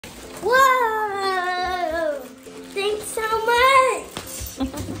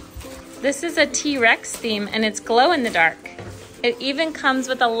This is a T-Rex theme and it's glow in the dark. It even comes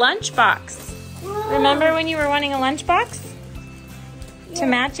with a lunchbox. Whoa. Remember when you were wanting a lunchbox? Yeah. To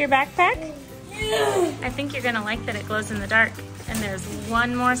match your backpack? Yeah. I think you're gonna like that it glows in the dark. And there's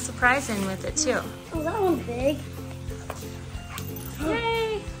one more surprise in with it too. Oh, that one's big.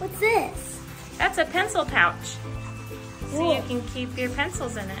 Yay! What's this? That's a pencil pouch. So Cool. you can keep your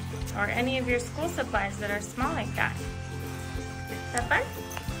pencils in it or any of your school supplies that are small like that. Is that fun?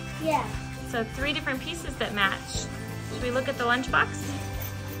 Yeah. So 3 different pieces that match. Should we look at the lunchbox?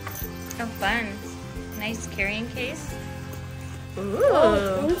 Oh, fun. Nice carrying case. Ooh.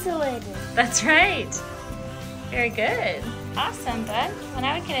 Oh, it's insulated. That's right. Very good. Awesome, bud. Well,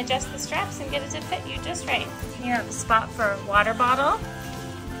 now we can adjust the straps and get it to fit you just right. You have a spot for a water bottle.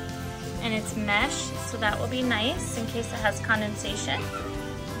 And it's mesh, so that will be nice in case it has condensation.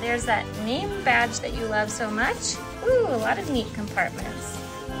 There's that name badge that you love so much. Ooh, a lot of neat compartments.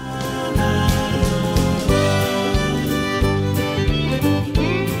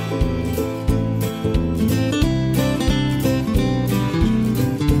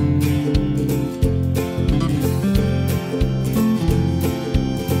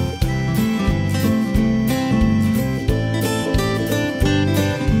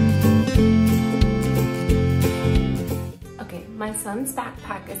 My son's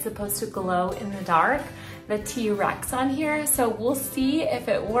backpack is supposed to glow in the dark, the T-Rex on here, so we'll see if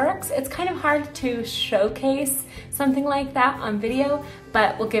it works. It's kind of hard to showcase something like that on video,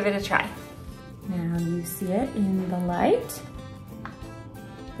 but we'll give it a try. Now you see it in the light.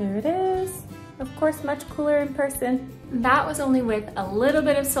 There it is. Of course, much cooler in person. That was only with a little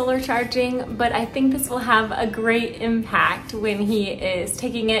bit of solar charging, but I think this will have a great impact when he is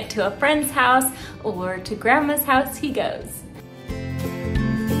taking it to a friend's house or to grandma's house he goes.